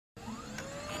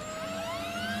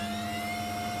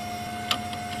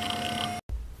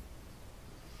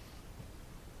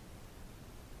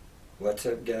What's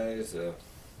up, guys?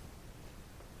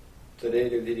 Today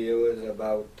the video is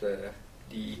about the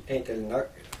Intel NUC.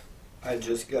 I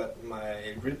just got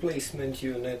my replacement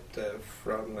unit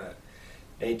from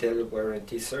Intel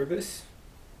Warranty Service,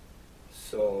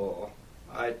 so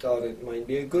I thought it might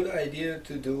be a good idea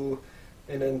to do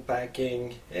an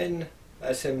unpacking and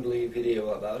assembly video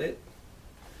about it.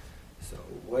 So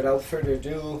without further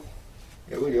ado,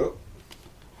 here we go.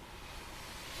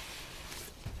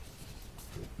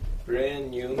 Brand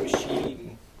new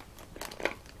machine.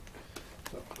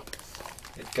 So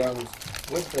it comes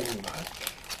with the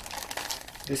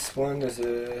NUC. This one is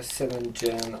a 7th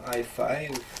Gen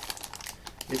i5.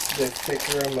 It's the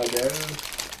thicker model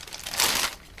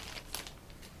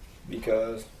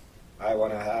because I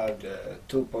want to have the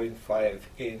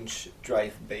 2.5-inch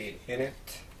drive bay in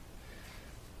it.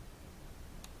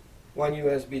 One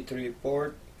USB 3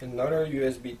 port, another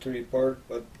USB 3 port,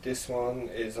 but this one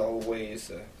is always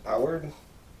powered.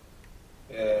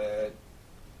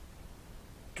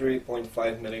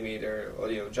 3.5mm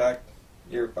audio jack,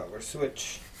 ear power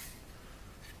switch,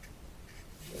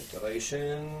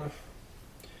 ventilation.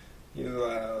 You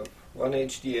have one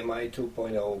HDMI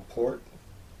 2.0 port,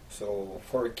 so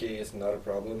 4K is not a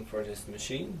problem for this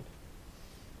machine.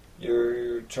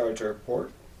 Your charger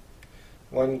port,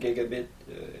 1 gigabit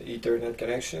Ethernet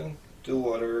connection,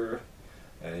 2 other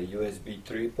USB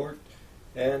 3 port,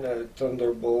 and a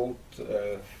Thunderbolt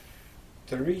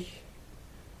 3,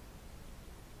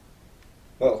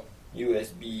 well,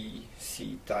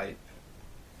 USB-C type.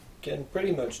 Can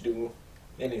pretty much do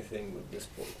anything with this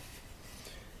port.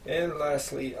 And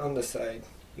lastly, on the side,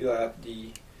 you have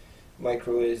the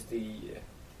micro SD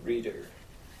reader.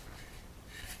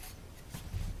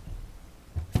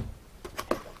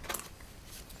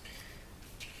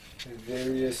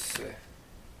 Various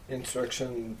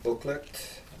instruction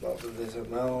booklet about the VESA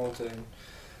mount and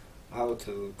how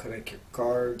to connect your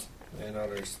card and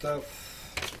other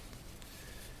stuff.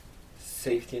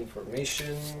 Safety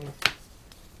information,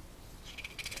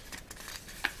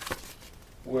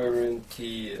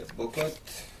 warranty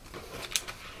booklet,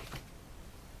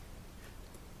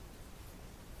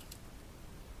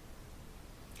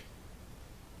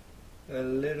 a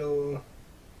little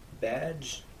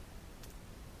badge,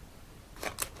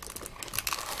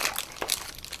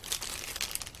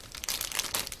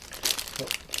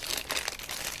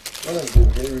 one of the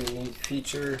very neat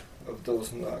feature of those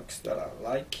NUCs that I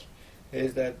like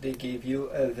is that they give you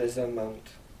a VESA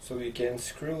mount, so you can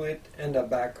screw it in the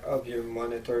back of your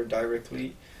monitor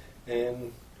directly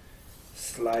and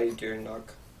slide your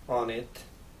NUC on it,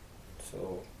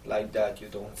 so like that you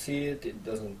don't see it, it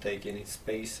doesn't take any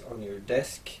space on your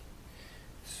desk.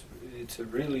 It's a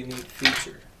really neat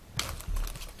feature.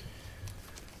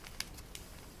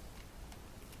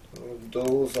 So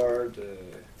those are the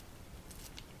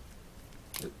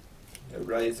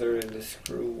riser and the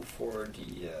screw for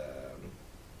the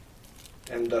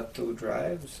M.2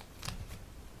 drives.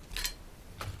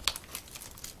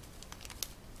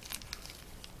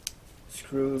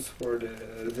 Screws for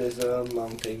the VESA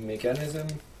mounting mechanism.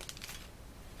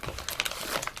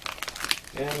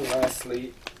 And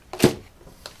lastly,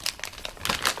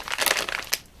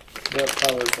 the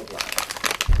power supply.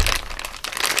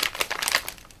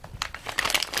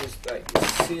 Just like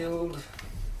sealed.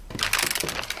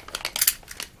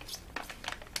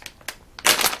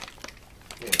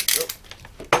 There we go.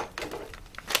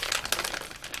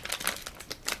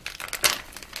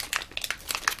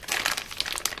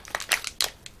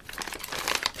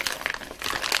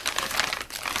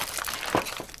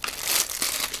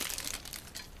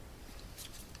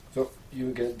 So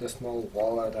you get the small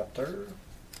wall adapter.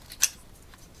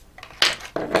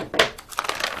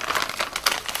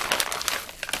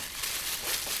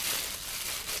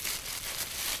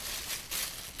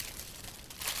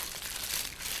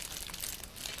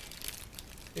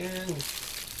 And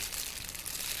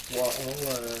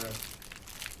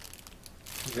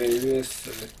various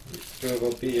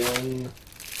European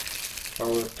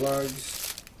power plugs.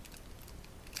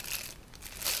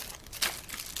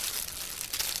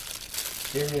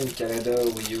 Here in Canada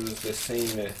we use the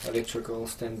same electrical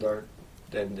standard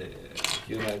than the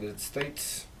United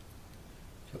States.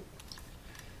 So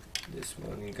this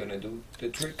one is gonna do the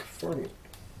trick for me.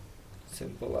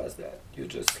 Simple as that. You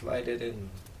just slide it in.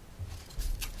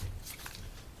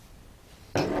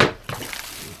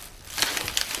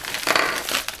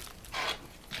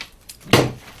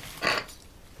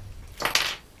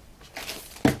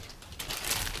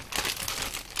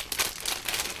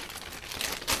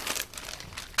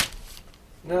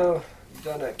 Now,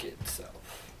 the NUC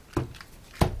itself.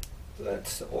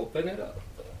 Let's open it up.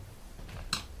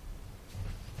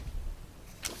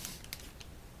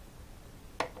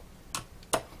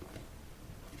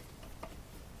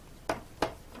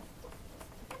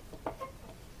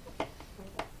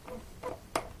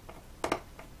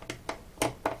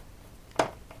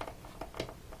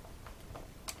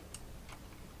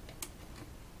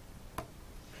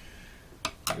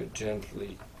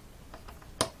 gently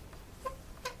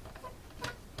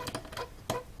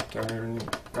turn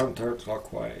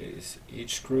counterclockwise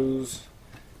each screws,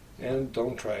 and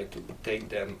don't try to take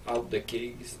them out the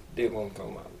keys, they won't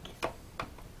come out.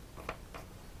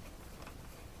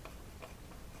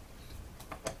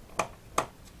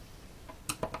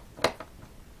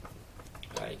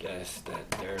 I guess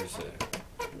that there's a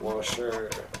washer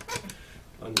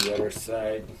on the other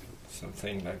side,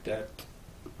 something like that.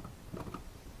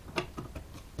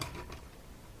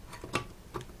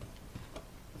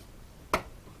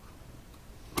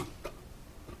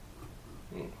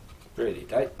 Pretty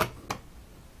tight.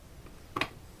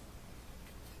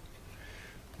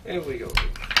 There we go.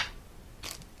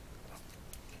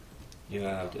 You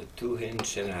have the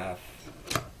 2.5"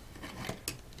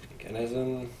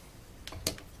 mechanism.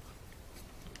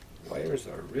 Wires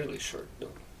are really short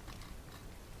though.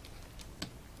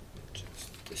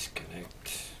 Just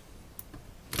disconnect.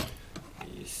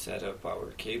 We set up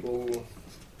our cable.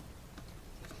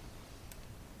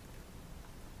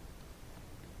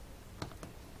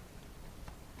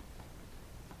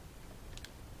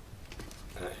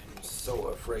 I'm so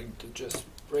afraid to just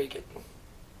break it.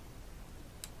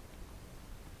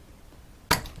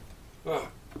 Ah,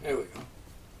 there we go.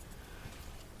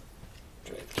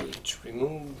 Drive cage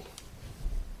removed.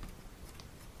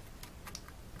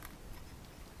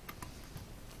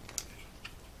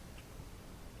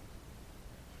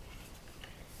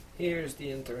 Here's the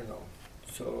internal.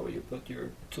 So you put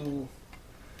your two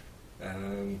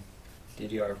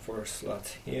DDR4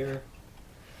 slots here.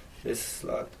 This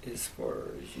slot is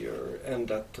for your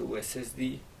M.2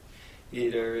 SSD,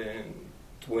 either in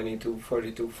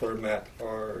 2242 format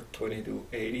or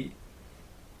 2280.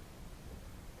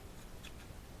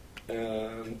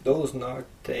 Those NUC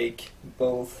take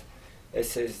both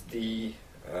SSD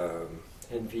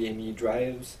NVMe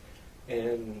drives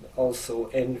and also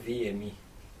NVMe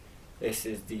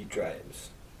SSD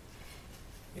drives,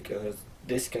 because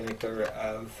this connector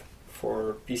have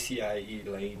 4 PCIe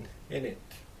lane in it.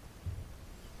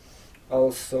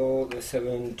 Also, the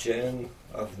 7th gen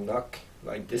of NUC,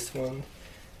 like this one,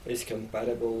 is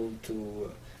compatible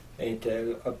to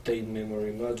Intel Optane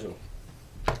memory module.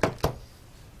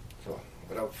 So,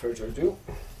 without further ado,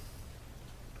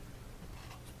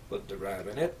 put the RAM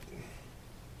in it.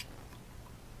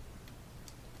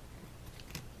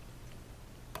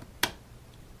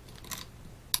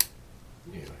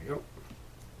 Here we go.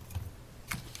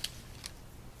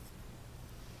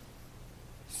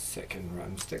 Second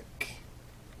RAM stick.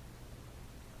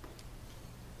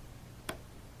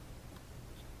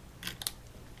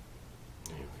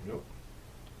 There we go.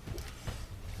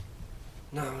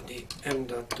 Now the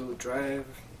M.2 drive.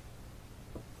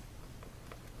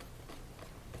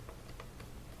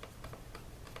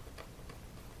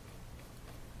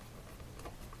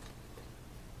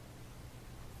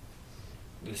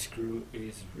 The screw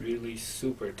is really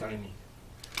super tiny,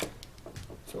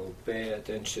 so pay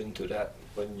attention to that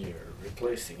when you're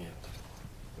replacing it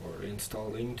or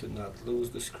installing to not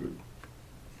lose the screw.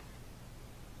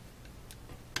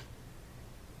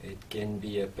 It can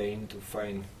be a pain to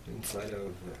find inside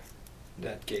of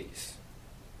that case.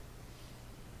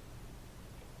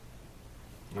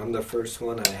 On the first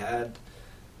one I had,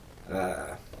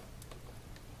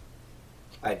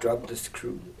 I dropped the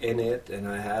screw in it and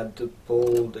I had to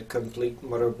pull the complete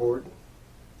motherboard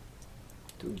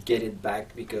to get it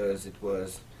back because it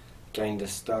was kinda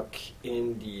stuck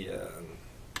in the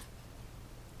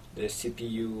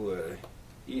CPU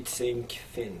heatsink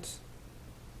fins.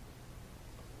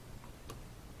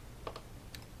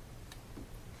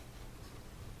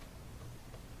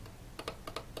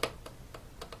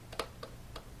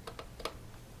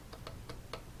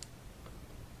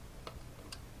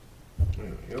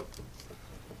 There we go.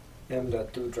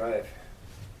 M.2 drive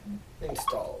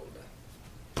installed.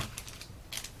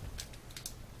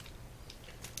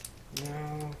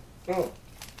 Now, oh,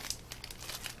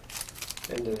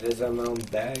 and the VESA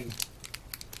mount bag,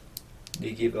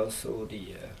 they give also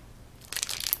the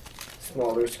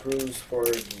smaller screws for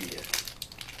the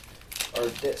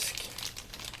hard disk.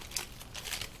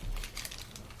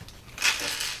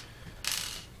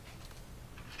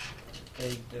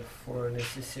 Take the 4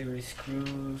 necessary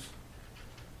screws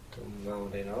to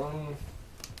mount it on.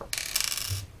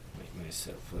 Make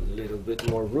myself a little bit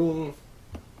more room.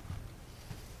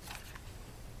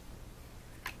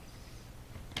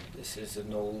 This is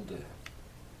an old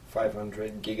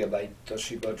 500 gigabyte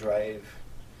Toshiba drive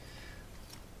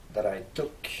that I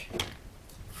took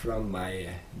from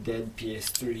my dead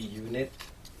PS3 unit.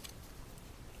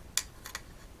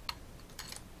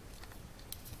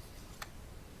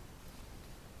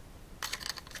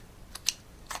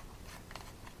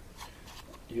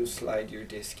 you slide your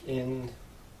disk in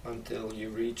until you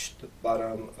reach the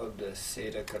bottom of the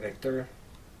SATA connector,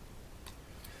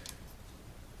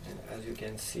 and as you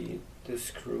can see, the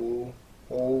screw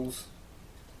holes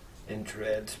and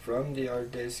threads from the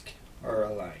hard disk are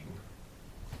aligned.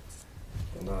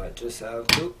 So now I just have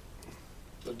to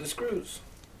put the screws.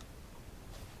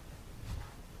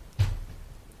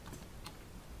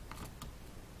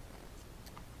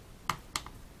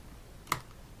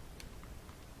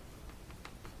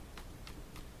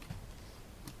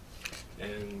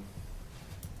 And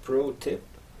pro tip,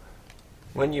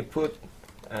 when you put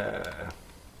an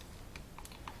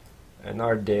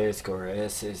hard disk or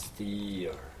SSD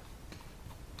or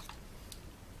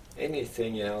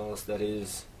anything else that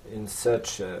is in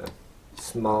such a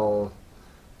small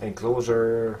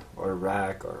enclosure or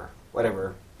rack or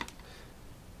whatever,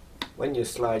 when you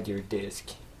slide your disk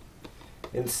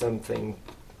in something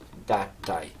that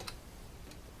tight,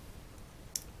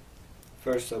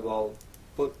 first of all,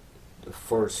 put the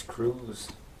 4 screws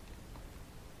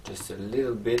just a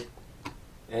little bit,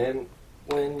 and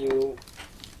when you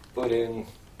put in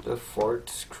the 4th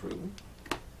screw,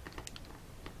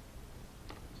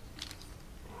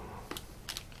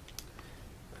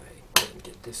 I can't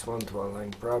get this one to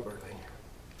align properly.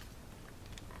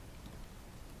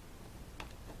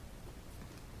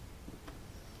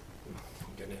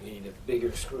 I'm gonna need a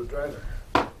bigger screwdriver.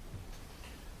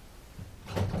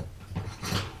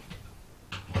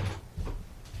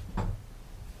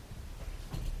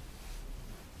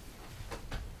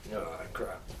 Oh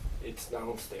crap, it's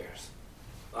downstairs.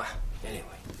 Anyway.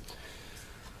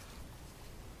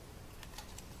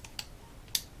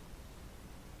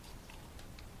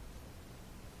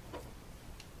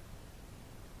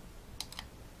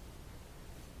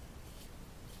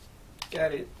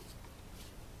 Got it.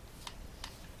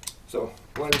 So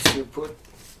once you put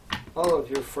all of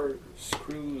your 4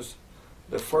 screws,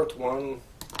 the 4th one,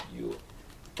 you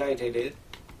tighten it,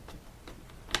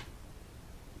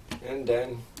 and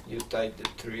then you tighten the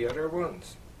 3 other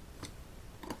ones.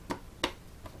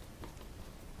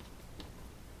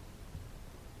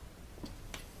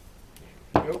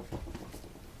 There you go.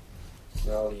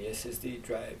 Now the SSD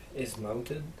drive is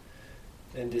mounted,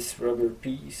 and this rubber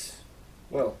piece,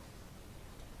 well,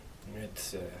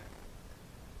 it's a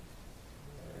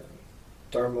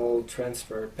thermal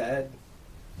transfer pad.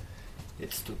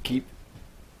 It's to keep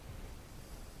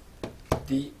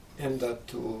the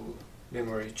M.2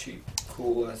 memory chip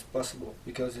cool as possible,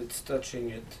 because it's touching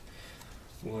it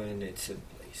when it's in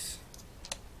place.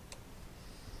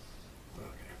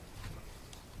 Okay,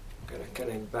 I'm gonna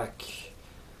connect back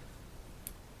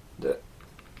the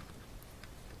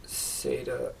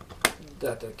SATA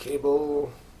data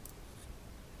cable,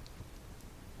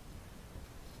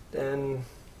 then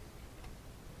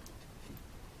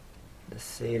the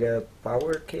SATA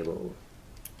power cable.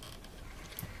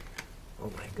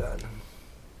 Oh my god,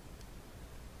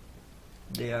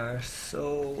 they are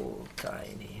so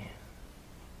tiny.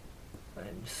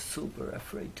 I'm super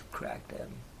afraid to crack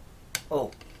them.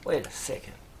 Oh, wait a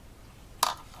second.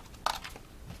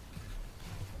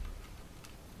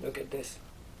 Look at this.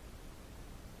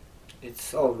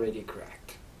 It's already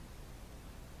cracked.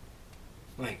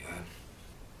 My god.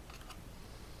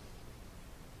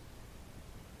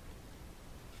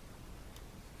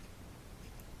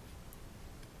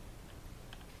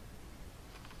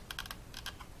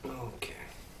 Okay.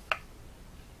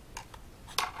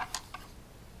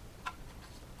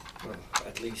 Well,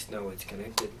 at least now it's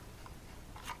connected.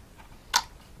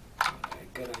 I'm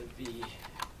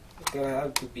gonna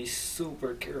have to be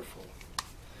super careful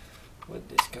with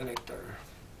this connector,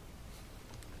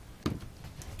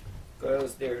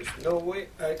 because there's no way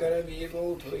I'm gonna be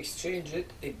able to exchange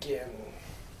it again.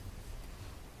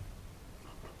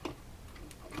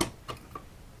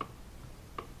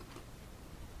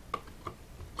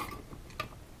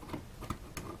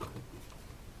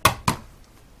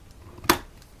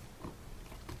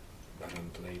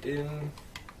 Bottom plate in.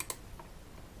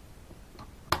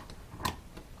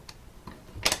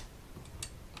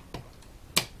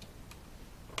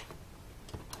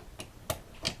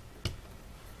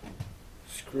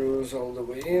 Screws all the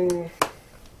way in.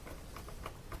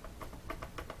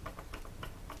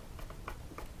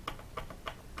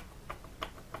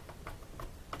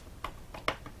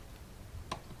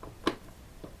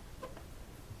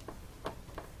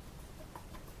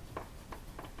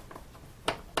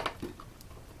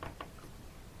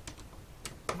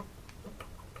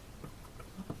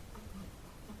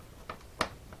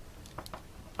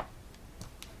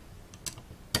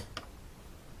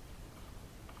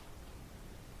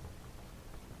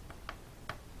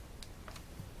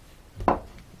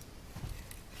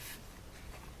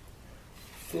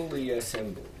 fully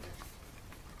assembled.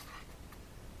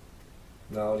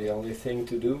 Now the only thing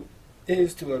to do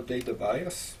is to update the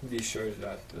BIOS. Be sure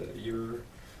that you're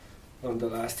on the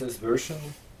latest version.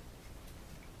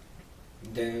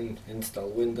 Then install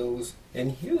Windows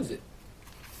and use it.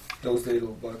 Those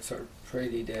little bugs are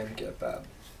pretty damn capable.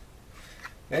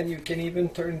 And you can even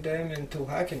turn them into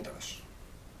Hackintosh.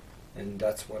 And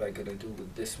that's what I'm gonna do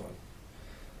with this one.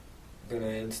 I'm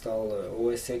gonna install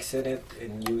OS X in it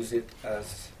and use it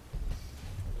as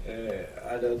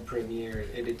Adobe Premiere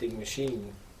editing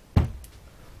machine.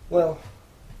 Well,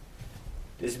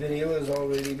 this video has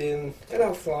already been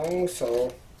enough long,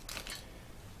 so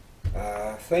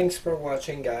thanks for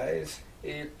watching, guys.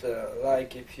 Hit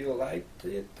like if you liked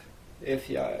it,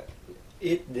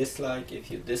 hit dislike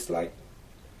if you dislike,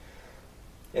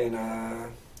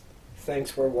 and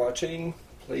thanks for watching.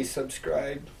 Please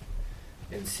subscribe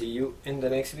and see you in the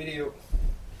next video.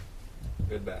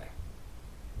 Goodbye.